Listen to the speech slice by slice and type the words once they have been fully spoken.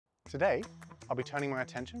Today, I'll be turning my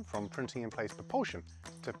attention from printing in place propulsion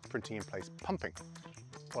to printing in place pumping.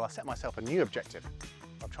 Well, I set myself a new objective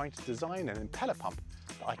of trying to design an impeller pump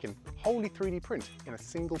that I can wholly 3D print in a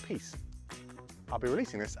single piece. I'll be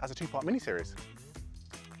releasing this as a two-part mini-series.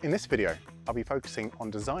 In this video, I'll be focusing on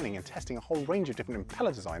designing and testing a whole range of different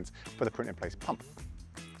impeller designs for the print in place pump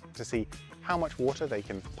to see how much water they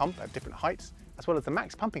can pump at different heights, as well as the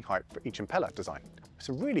max pumping height for each impeller design.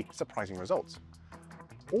 Some really surprising results,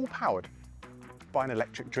 all powered by an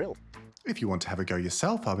electric drill. If you want to have a go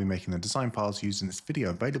yourself, I'll be making the design files used in this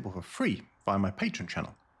video available for free via my Patreon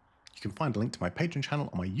channel. You can find a link to my Patreon channel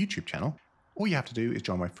on my YouTube channel. All you have to do is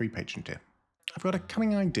join my free Patreon tier. I've got a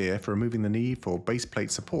cunning idea for removing the need for base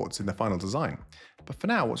plate supports in the final design, but for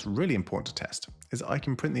now what's really important to test is that I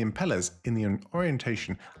can print the impellers in the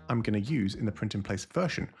orientation I'm going to use in the print in place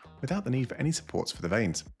version without the need for any supports for the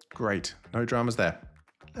vanes. Great, no dramas there.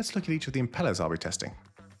 Let's look at each of the impellers I'll be testing.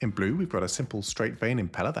 In blue we've got a simple straight vane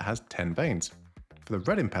impeller that has 10 vanes. For the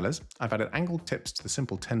red impellers, I've added angled tips to the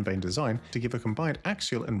simple 10 vane design to give a combined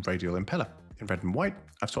axial and radial impeller. In red and white,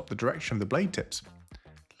 I've swapped the direction of the blade tips.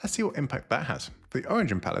 Let's see what impact that has. For the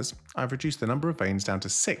orange impellers, I've reduced the number of vanes down to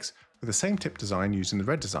 6 with the same tip design used in the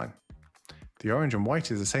red design. The orange and white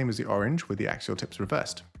is the same as the orange with the axial tips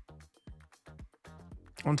reversed.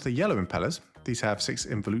 Onto the yellow impellers, these have 6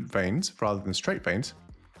 involute vanes rather than straight vanes.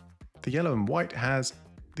 The yellow and white has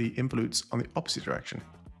the involutes on the opposite direction.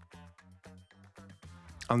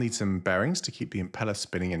 I'll need some bearings to keep the impeller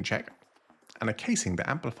spinning in check, and a casing that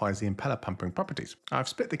amplifies the impeller pumping properties. I've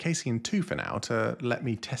split the casing in two for now to let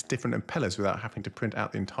me test different impellers without having to print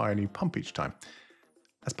out the entire new pump each time.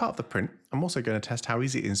 As part of the print, I'm also going to test how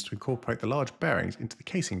easy it is to incorporate the large bearings into the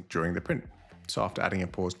casing during the print. So after adding a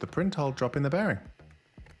pause to the print, I'll drop in the bearing.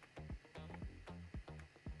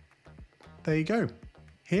 There you go.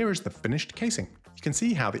 Here is the finished casing. You can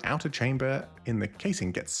see how the outer chamber in the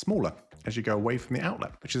casing gets smaller as you go away from the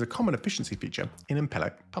outlet, which is a common efficiency feature in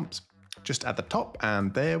impeller pumps. Just at the top,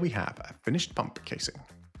 and there we have a finished pump casing.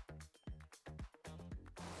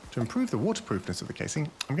 To improve the waterproofness of the casing,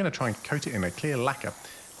 I'm going to try and coat it in a clear lacquer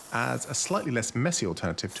as a slightly less messy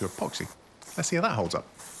alternative to epoxy. Let's see how that holds up.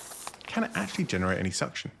 Can it actually generate any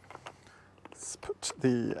suction? Let's put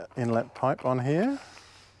the inlet pipe on here.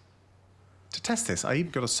 To test this, I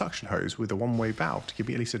even got a suction hose with a one-way valve to give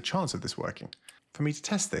me at least a chance of this working. For me to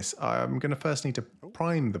test this, I'm going to first need to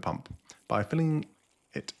prime the pump by filling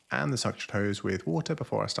it and the suction hose with water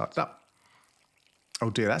before I start it up. Oh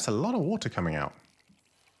dear, that's a lot of water coming out.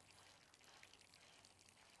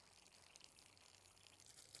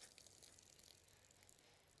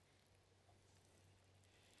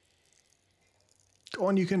 Go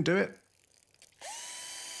on, you can do it.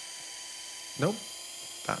 Nope,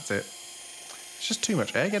 that's it. It's just too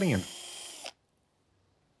much air getting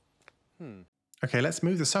in. Okay, let's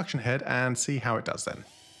move the suction head and see how it does then.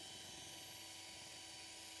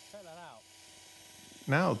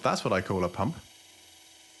 Now that's what I call a pump.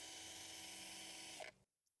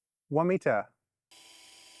 1 meter.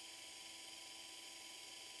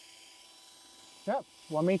 Yep,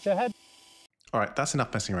 1 meter head. Alright, that's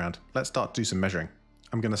enough messing around. Let's start to do some measuring.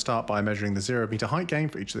 I'm going to start by measuring the 0 meter height gain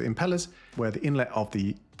for each of the impellers, where the inlet of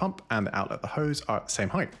the pump and the outlet of the hose are at the same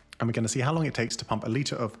height. And we're going to see how long it takes to pump a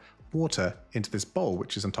litre of water into this bowl,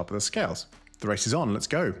 which is on top of the scales. The race is on, let's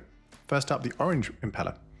go. First up, the orange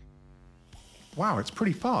impeller. Wow, it's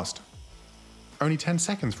pretty fast. Only 10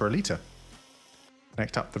 seconds for a litre.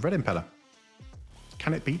 Next up, the red impeller.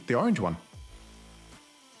 Can it beat the orange one?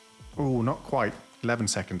 Oh, not quite. 11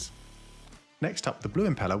 seconds. Next up, the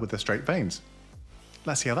blue impeller with the straight vanes.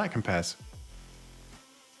 Let's see how that compares.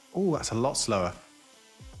 Oh, that's a lot slower.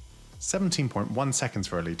 17.1 seconds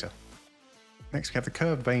for a litre. Next, we have the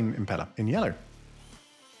curved vane impeller in yellow.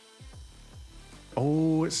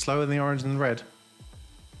 Oh, it's slower than the orange and the red.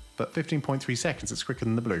 But 15.3 seconds, it's quicker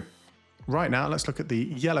than the blue. Right now, let's look at the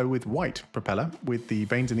yellow with white propeller with the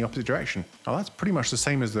vanes in the opposite direction. Oh, that's pretty much the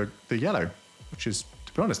same as the yellow, which is,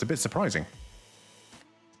 to be honest, a bit surprising.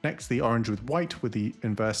 Next, the orange with white with the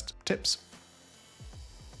inversed tips.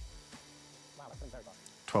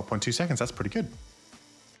 12.2 seconds, that's pretty good.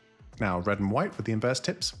 Now, red and white with the inverse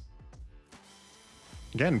tips.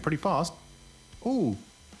 Again, pretty fast. Ooh,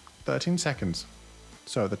 13 seconds.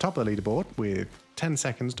 So at the top of the leaderboard with 10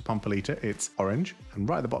 seconds to pump a litre, it's orange, and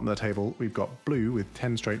right at the bottom of the table, we've got blue with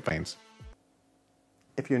 10 straight vanes.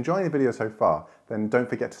 If you're enjoying the video so far, then don't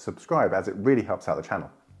forget to subscribe as it really helps out the channel.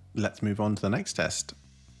 Let's move on to the next test.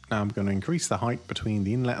 Now I'm going to increase the height between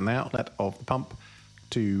the inlet and the outlet of the pump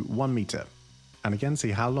to 1 meter. And again, see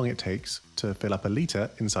how long it takes to fill up a litre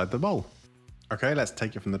inside the bowl. Okay, let's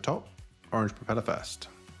take it from the top. Orange propeller first.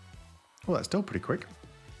 Oh, that's still pretty quick.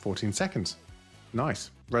 14 seconds.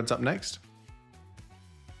 Nice. Red's up next.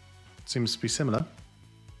 Seems to be similar.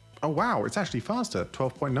 Oh wow, it's actually faster,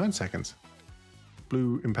 12.9 seconds.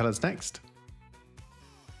 Blue impellers next.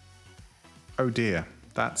 Oh dear,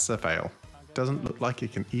 that's a fail. Doesn't look like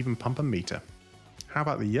it can even pump a meter. How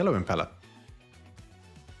about the yellow impeller?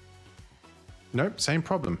 Nope, same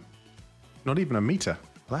problem. Not even a meter.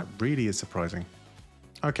 Well, that really is surprising.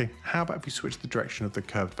 Okay, how about if we switch the direction of the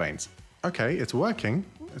curved vanes? Okay, it's working.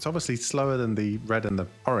 It's obviously slower than the red and the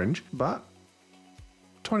orange, but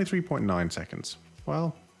 23.9 seconds.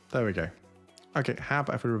 Well, there we go. Okay, how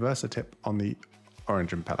about if we reverse the tip on the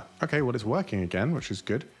orange impeller? Okay, well, it's working again, which is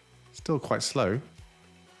good. Still quite slow.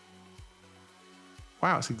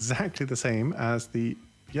 Wow, it's exactly the same as the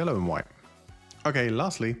yellow and white. Okay,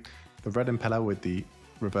 lastly, the red impeller with the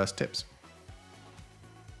reverse tips.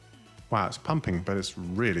 Wow, it's pumping, but it's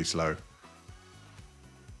really slow.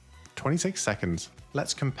 26 seconds.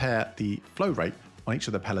 Let's compare the flow rate on each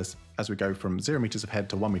of the impellers as we go from 0 meters ahead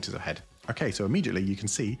to 1 meters ahead. Okay, so immediately you can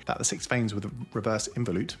see that the 6 vanes with the reverse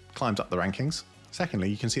involute climbs up the rankings. Secondly,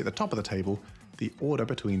 you can see at the top of the table, the order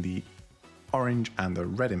between the orange and the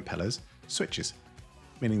red impellers switches,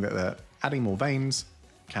 meaning that the adding more vanes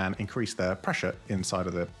can increase the pressure inside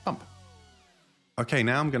of the pump. Okay,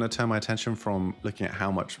 now I'm going to turn my attention from looking at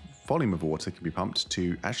how much volume of water can be pumped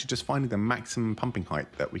to actually just finding the maximum pumping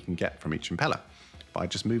height that we can get from each impeller by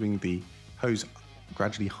just moving the hose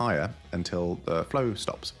gradually higher until the flow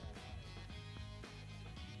stops.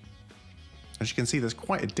 As you can see, there's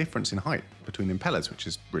quite a difference in height between impellers, which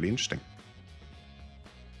is really interesting.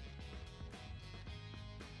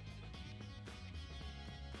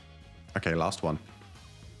 Okay, last one.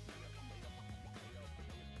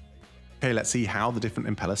 Okay, let's see how the different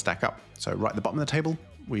impellers stack up. So right at the bottom of the table,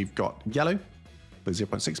 we've got yellow with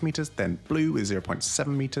 0.6 meters, then blue with 0.7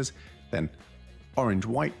 meters, then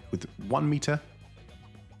orange-white with 1 meter,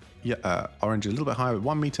 orange a little bit higher with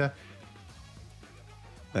 1 meter,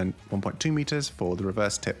 then 1.2 meters for the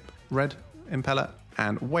reverse tip red impeller,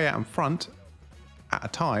 and way out in front at a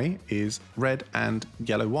tie is red and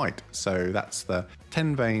yellow-white. So that's the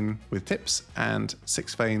 10 vane with tips and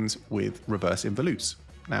 6 vanes with reverse involutes.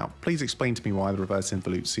 Now, please explain to me why the reverse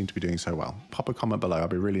involutes seem to be doing so well. Pop a comment below, I'll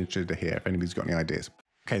be really interested to hear if anybody's got any ideas.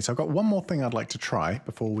 Okay, so I've got one more thing I'd like to try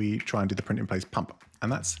before we try and do the print-in-place pump, and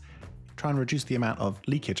that's try and reduce the amount of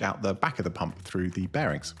leakage out the back of the pump through the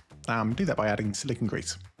bearings. Do that by adding silicone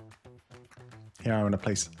grease. Here I'm going to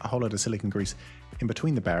place a whole load of silicone grease in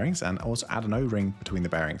between the bearings and also add an O-ring between the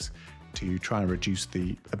bearings to try and reduce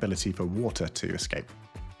the ability for water to escape.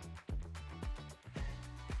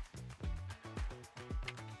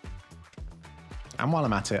 And while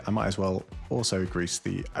I'm at it, I might as well also grease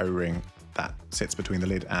the O-ring that sits between the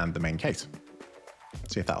lid and the main case.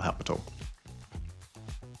 See if that'll help at all.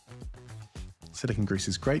 Silicone grease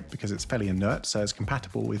is great because it's fairly inert, so it's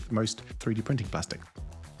compatible with most 3D printing plastic.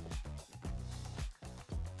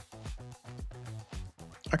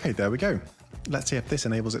 Okay, there we go. Let's see if this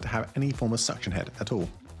enables it to have any form of suction head at all.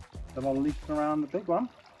 A lot of leaking around the big one,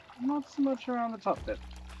 not so much around the top bit.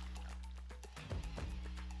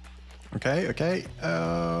 Okay,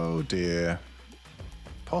 oh dear.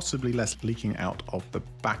 Possibly less leaking out of the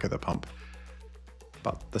back of the pump,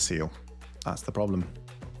 but the seal, that's the problem.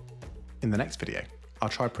 In the next video, I'll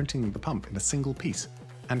try printing the pump in a single piece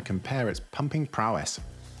and compare its pumping prowess.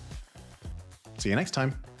 See you next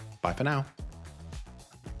time. Bye for now.